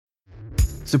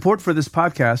Support for this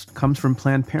podcast comes from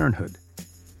Planned Parenthood.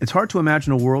 It's hard to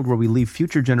imagine a world where we leave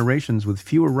future generations with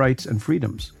fewer rights and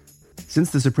freedoms.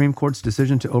 Since the Supreme Court's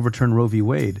decision to overturn Roe v.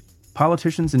 Wade,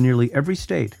 politicians in nearly every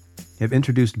state have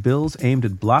introduced bills aimed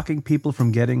at blocking people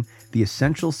from getting the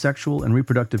essential sexual and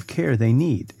reproductive care they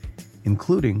need,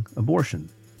 including abortion.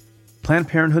 Planned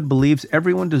Parenthood believes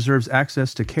everyone deserves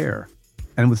access to care,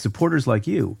 and with supporters like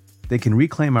you, they can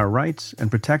reclaim our rights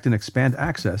and protect and expand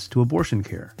access to abortion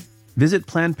care. Visit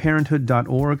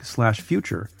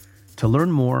PlannedParenthood.org/future to learn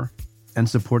more and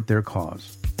support their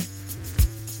cause.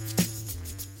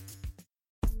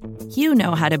 You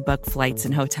know how to book flights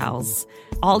and hotels.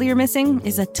 All you're missing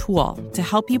is a tool to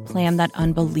help you plan that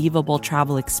unbelievable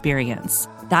travel experience.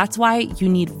 That's why you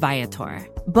need Viator.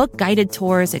 Book guided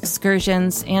tours,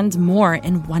 excursions, and more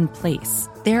in one place.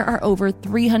 There are over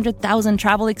 300,000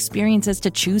 travel experiences to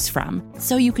choose from,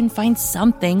 so you can find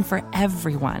something for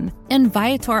everyone. And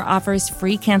Viator offers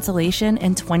free cancellation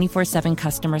and 24/7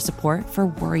 customer support for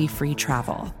worry-free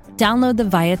travel. Download the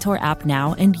Viator app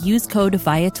now and use code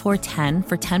Viator10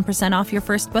 for 10% off your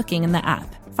first booking in the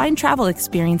app. Find travel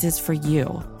experiences for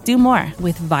you. Do more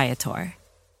with Viator.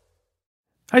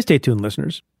 Hi, Stay Tuned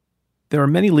listeners. There are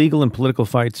many legal and political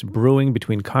fights brewing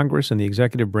between Congress and the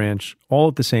executive branch all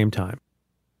at the same time.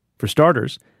 For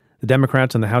starters, the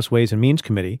Democrats on the House Ways and Means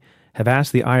Committee have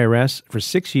asked the IRS for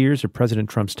 6 years of President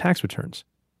Trump's tax returns.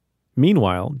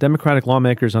 Meanwhile, Democratic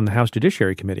lawmakers on the House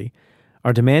Judiciary Committee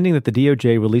are demanding that the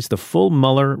DOJ release the full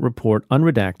Mueller report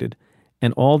unredacted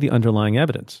and all the underlying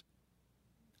evidence.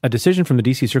 A decision from the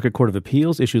D.C. Circuit Court of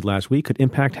Appeals issued last week could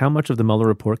impact how much of the Mueller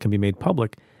report can be made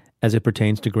public as it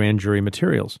pertains to grand jury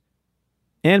materials.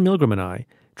 Ann Milgram and I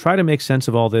try to make sense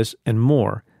of all this and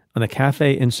more on the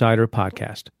Cafe Insider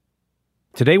podcast.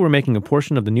 Today we're making a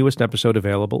portion of the newest episode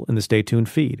available in the Stay Tuned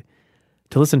feed.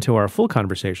 To listen to our full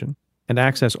conversation and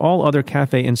access all other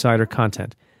Cafe Insider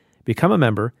content, become a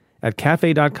member at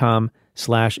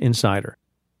cafe.com/insider.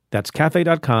 That's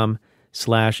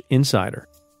cafe.com/insider.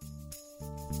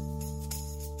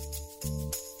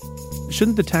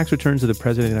 Shouldn't the tax returns of the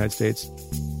President of the United States,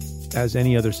 as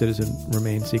any other citizen,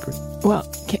 remain secret? Well,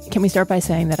 can we start by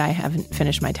saying that I haven't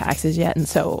finished my taxes yet, and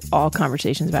so all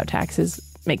conversations about taxes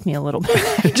make me a little bit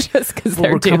anxious because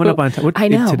they're due. Coming up on time. I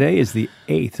know. Today is the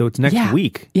 8th, so it's next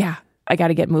week. Yeah, I got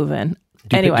to get moving.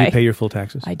 Do you pay your full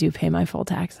taxes? I do pay my full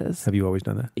taxes. Have you always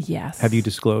done that? Yes. Have you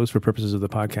disclosed, for purposes of the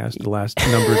podcast, the last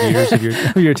number of years of your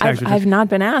tax returns? I've not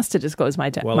been asked to disclose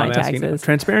my taxes.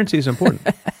 Transparency is important.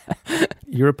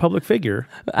 You're a public figure.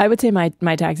 I would say my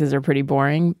taxes are pretty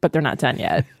boring, but they're not done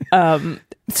yet.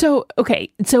 So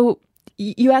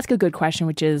you ask a good question,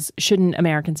 which is, shouldn't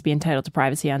Americans be entitled to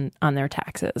privacy on their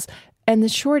taxes? And the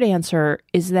short answer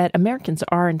is that Americans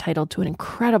are entitled to an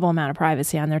incredible amount of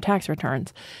privacy on their tax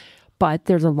returns. But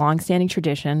there's a longstanding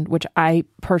tradition, which I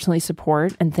personally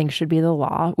support and think should be the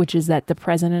law, which is that the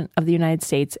President of the United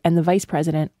States and the Vice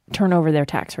President turn over their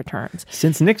tax returns.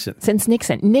 Since Nixon.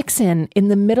 Nixon, in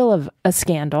the middle of a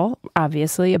scandal,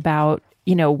 obviously, about,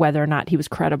 whether or not he was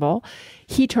credible,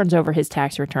 he turns over his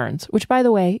tax returns, which, by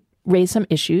the way, raised some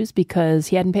issues because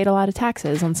he hadn't paid a lot of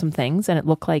taxes on some things, and it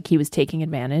looked like he was taking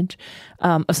advantage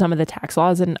of some of the tax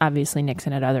laws, and obviously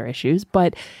Nixon had other issues.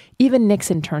 But even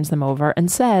Nixon turns them over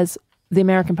and says, the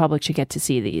American public should get to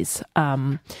see these.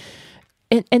 And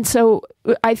so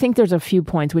I think there's a few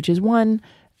points, which is one,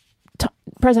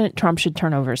 President Trump should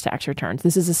turn over his tax returns.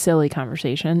 This is a silly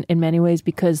conversation in many ways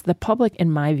because the public, in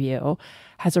my view,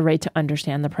 has a right to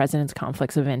understand the president's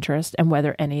conflicts of interest and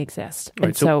whether any exist.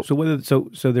 Right. And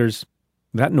so there's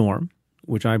that norm,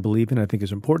 which I believe in, I think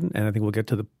is important, and I think we'll get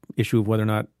to the issue of whether or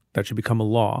not that should become a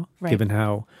law, given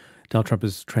how Donald Trump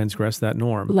has transgressed that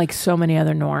norm. Like so many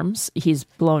other norms, he's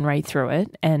blown right through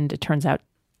it, and it turns out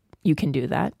you can do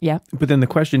that. Yeah. But then the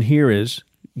question here is,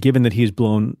 given that he's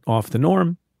blown off the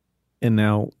norm, and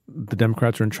now the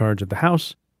Democrats are in charge of the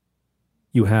House,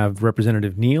 you have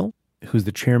Representative Neal, who's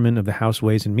the chairman of the House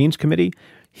Ways and Means Committee.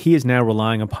 He is now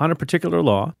relying upon a particular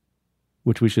law,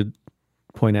 which we should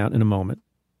point out in a moment,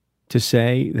 to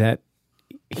say that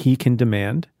he can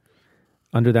demand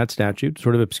under that statute,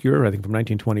 sort of obscure, I think from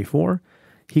 1924,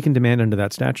 he can demand under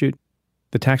that statute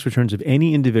the tax returns of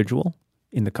any individual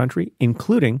in the country,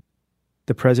 including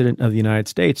the President of the United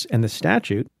States. And the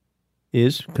statute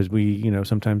is, because we,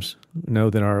 sometimes know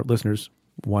that our listeners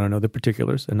want to know the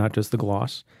particulars and not just the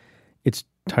gloss, it's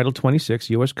Title 26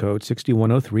 U.S. Code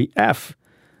 6103F,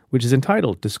 which is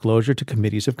entitled Disclosure to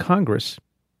Committees of Congress.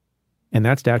 And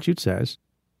that statute says,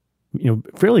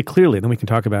 fairly clearly, then we can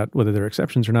talk about whether there are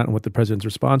exceptions or not and what the president's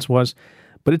response was.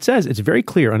 But it says, it's very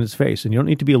clear on its face, and you don't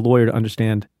need to be a lawyer to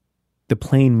understand the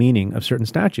plain meaning of certain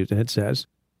statutes. And it says,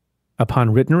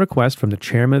 upon written request from the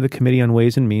chairman of the Committee on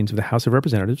Ways and Means of the House of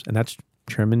Representatives, and that's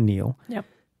Chairman Neal, Yep.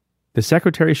 the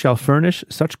Secretary shall furnish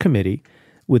such committee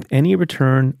with any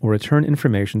return or return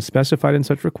information specified in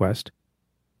such request,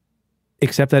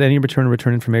 except that any return or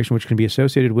return information which can be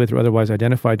associated with or otherwise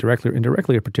identified directly or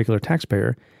indirectly a particular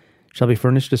taxpayer shall be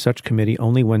furnished to such committee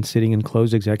only when sitting in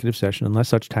closed executive session unless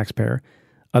such taxpayer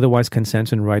otherwise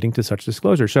consents in writing to such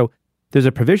disclosure. So there's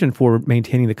a provision for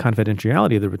maintaining the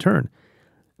confidentiality of the return,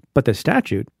 but the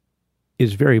statute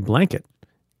is very blanket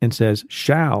and says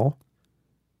shall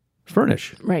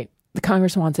furnish. Right. The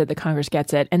Congress wants it, the Congress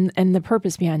gets it. And the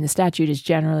purpose behind the statute is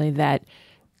generally that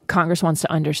Congress wants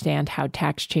to understand how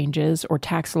tax changes or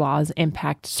tax laws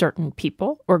impact certain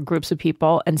people or groups of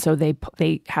people. And so they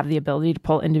have the ability to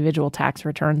pull individual tax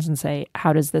returns and say,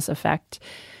 how does this affect,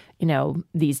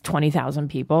 these 20,000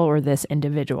 people or this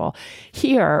individual?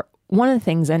 Here, one of the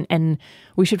things, and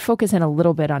we should focus in a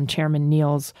little bit on Chairman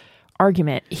Neal's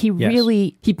argument.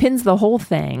 He pins the whole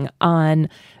thing on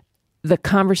the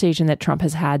conversation that Trump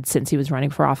has had since he was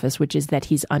running for office, which is that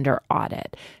he's under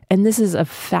audit. And this is a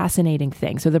fascinating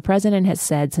thing. So the president has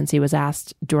said, since he was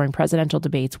asked during presidential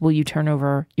debates, will you turn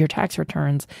over your tax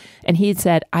returns? And he had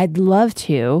said, I'd love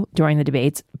to during the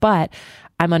debates, but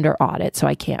I'm under audit, so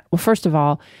I can't. Well, first of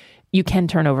all, you can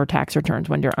turn over tax returns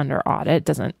when you're under audit.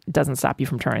 It doesn't stop you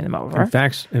from turning them over.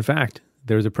 In fact,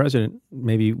 there was a president,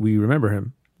 maybe we remember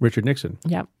him, Richard Nixon.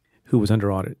 Yep. Who was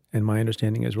under audit, and my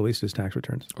understanding is released his tax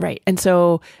returns. Right. And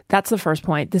so that's the first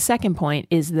point. The second point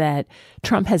is that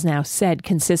Trump has now said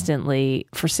consistently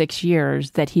for 6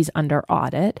 years that he's under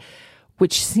audit,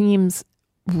 which seems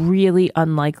really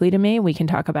unlikely to me. We can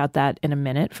talk about that in a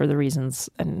minute for the reasons,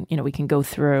 and we can go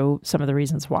through some of the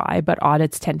reasons why, but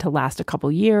audits tend to last a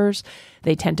couple years.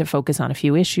 They tend to focus on a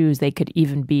few issues. They could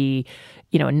even be,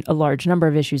 a large number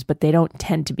of issues, but they don't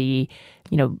tend to be,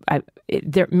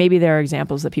 maybe there are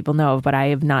examples that people know of, but I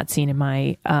have not seen in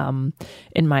my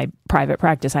private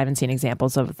practice, I haven't seen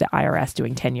examples of the IRS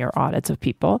doing 10-year audits of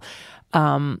people.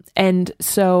 And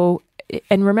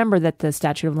remember that the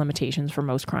statute of limitations for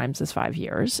most crimes is 5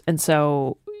 years. And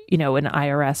so, in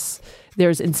IRS,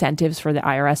 there's incentives for the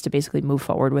IRS to basically move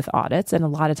forward with audits. And a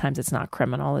lot of times it's not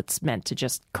criminal. It's meant to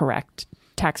just correct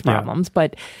tax problems. Yeah.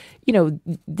 But,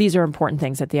 these are important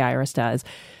things that the IRS does.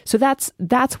 So that's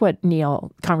what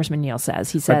Congressman Neal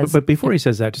says. He says... But before he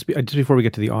says that, just before we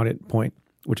get to the audit point,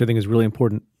 which I think is really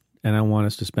important, and I want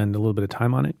us to spend a little bit of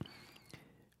time on it,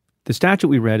 the statute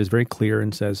we read is very clear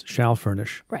and says, shall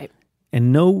furnish. Right.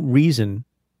 And no reason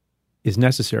is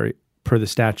necessary per the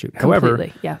statute. Completely,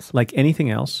 however, yes. Like anything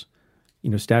else,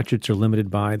 statutes are limited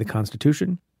by the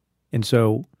Constitution. And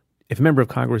so if a member of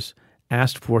Congress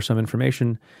asked for some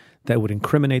information that would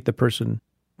incriminate the person,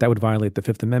 that would violate the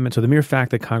Fifth Amendment. So the mere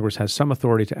fact that Congress has some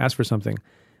authority to ask for something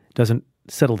doesn't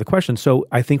settle the question. So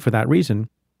I think for that reason,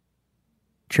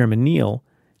 Chairman Neal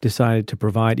decided to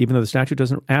provide, even though the statute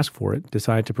doesn't ask for it,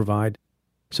 decided to provide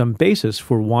some basis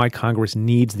for why Congress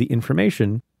needs the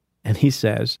information. And he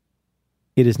says,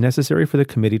 it is necessary for the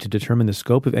committee to determine the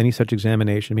scope of any such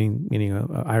examination, meaning an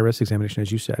IRS examination,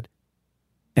 as you said,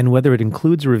 and whether it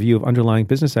includes a review of underlying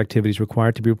business activities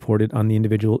required to be reported on the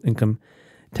individual income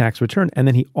tax return. And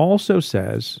then he also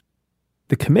says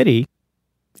the committee,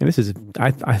 and this is,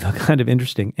 I thought, kind of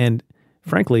interesting and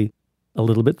frankly, a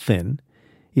little bit thin.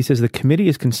 He says the committee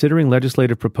is considering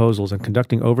legislative proposals and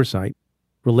conducting oversight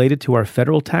related to our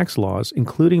federal tax laws,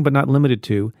 including but not limited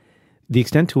to the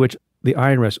extent to which the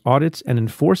IRS audits and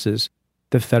enforces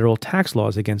the federal tax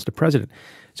laws against the president.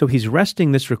 So he's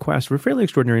resting this request for fairly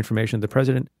extraordinary information the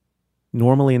president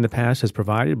normally in the past has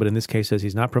provided, but in this case says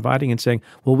he's not providing, and saying,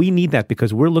 well, we need that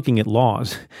because we're looking at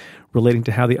laws relating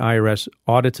to how the IRS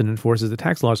audits and enforces the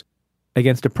tax laws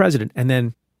against the president. And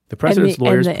then the president's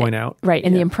lawyers point out. Right.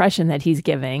 And the impression that he's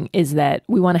giving is that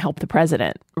we want to help the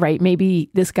president, right? Maybe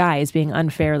this guy is being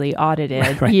unfairly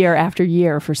audited year after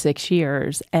year for 6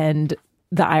 years, and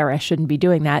the IRS shouldn't be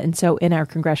doing that. And so in our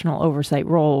congressional oversight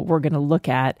role, we're going to look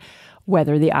at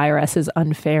whether the IRS is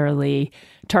unfairly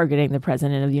targeting the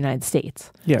president of the United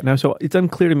States. Yeah. Now, so it's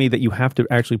unclear to me that you have to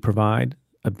actually provide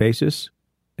a basis.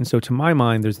 And so to my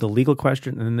mind, there's the legal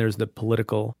question and then there's the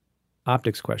political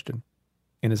optics question.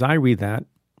 And as I read that,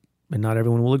 and not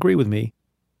everyone will agree with me,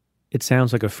 it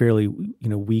sounds like a fairly,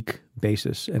 weak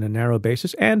basis and a narrow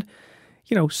basis. And,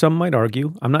 some might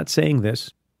argue, I'm not saying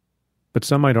this, but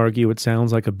some might argue it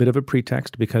sounds like a bit of a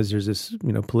pretext because there's this,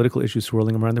 political issue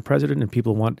swirling around the president and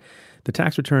people want the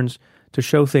tax returns to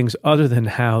show things other than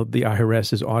how the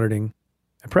IRS is auditing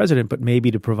a president, but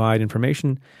maybe to provide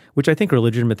information, which I think are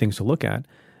legitimate things to look at,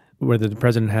 whether the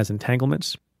president has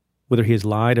entanglements, whether he has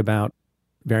lied about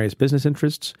various business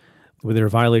interests, whether there are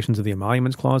violations of the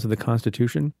Emoluments Clause of the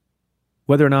Constitution,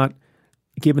 whether or not,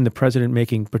 given the president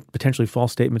making potentially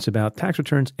false statements about tax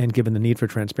returns and given the need for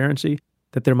transparency,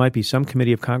 that there might be some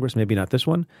committee of Congress, maybe not this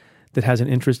one, that has an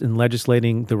interest in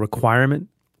legislating the requirement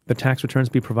that tax returns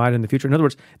be provided in the future. In other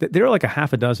words, there are like a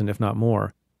half a dozen, if not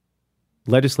more,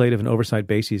 legislative and oversight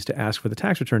bases to ask for the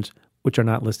tax returns, which are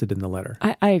not listed in the letter.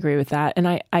 I agree with that. And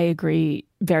I agree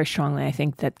very strongly. I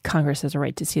think that Congress has a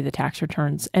right to see the tax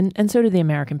returns. And so do the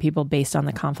American people based on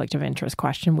the conflict of interest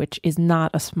question, which is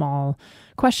not a small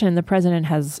question. And the president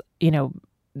has,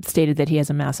 stated that he has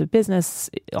a massive business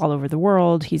all over the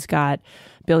world. He's got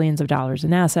billions of dollars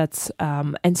in assets.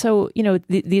 And so,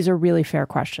 these are really fair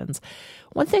questions.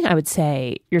 One thing I would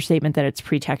say, your statement that it's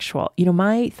pretextual,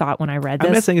 my thought when I read this.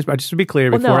 I'm not saying it's, just to be clear,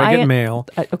 before I get mail,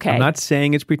 okay. I'm not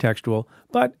saying it's pretextual,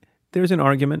 but there's an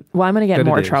argument. Well, I'm going to get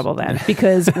more trouble then,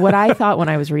 because what I thought when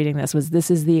I was reading this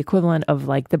is the equivalent of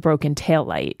like the broken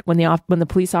taillight. When the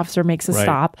police officer makes a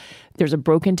stop, there's a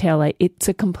broken taillight. It's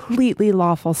a completely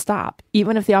lawful stop.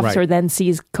 Even if the officer then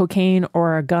sees cocaine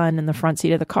or a gun in the front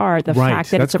seat of the car, the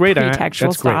fact that it's a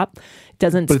pretextual stop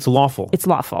doesn't... But it's lawful. It's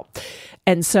lawful.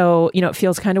 And so, it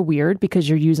feels kind of weird because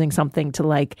you're using something to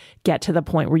like get to the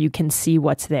point where you can see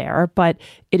what's there, but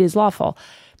it is lawful.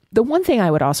 The one thing I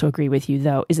would also agree with you,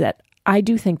 though, is that I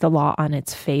do think the law on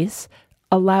its face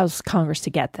allows Congress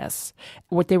to get this.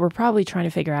 What they were probably trying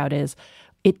to figure out is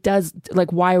it does,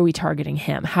 like, why are we targeting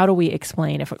him? How do we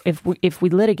explain if we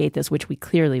litigate this, which we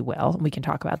clearly will, and we can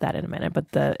talk about that in a minute,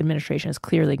 but the administration is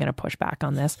clearly going to push back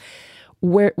on this.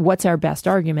 What's our best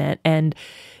argument? And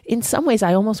in some ways,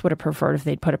 I almost would have preferred if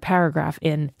they'd put a paragraph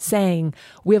in saying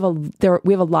we have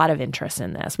a lot of interest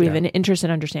in this. We have an interest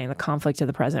in understanding the conflict of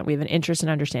the president. We have an interest in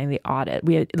understanding the audit.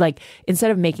 We have,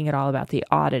 instead of making it all about the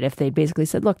audit, if they basically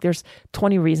said, look, there's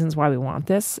 20 reasons why we want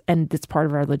this, and it's part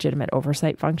of our legitimate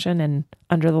oversight function, and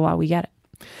under the law, we get it.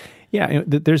 Yeah,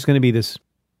 there's going to be this.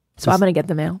 So I'm going to get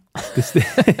the mail.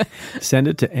 Send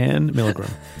it to Anne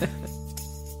Milgram.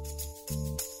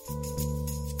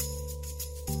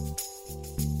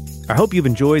 I hope you've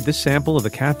enjoyed this sample of the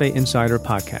Cafe Insider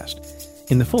podcast.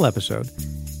 In the full episode,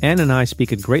 Anne and I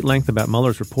speak at great length about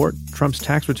Mueller's report, Trump's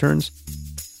tax returns,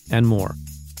 and more.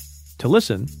 To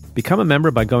listen, become a member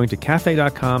by going to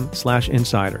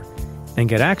cafe.com/insider and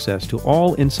get access to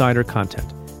all insider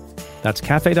content. That's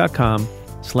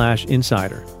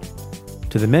cafe.com/insider.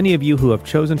 To the many of you who have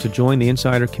chosen to join the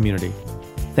insider community,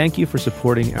 thank you for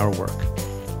supporting our work.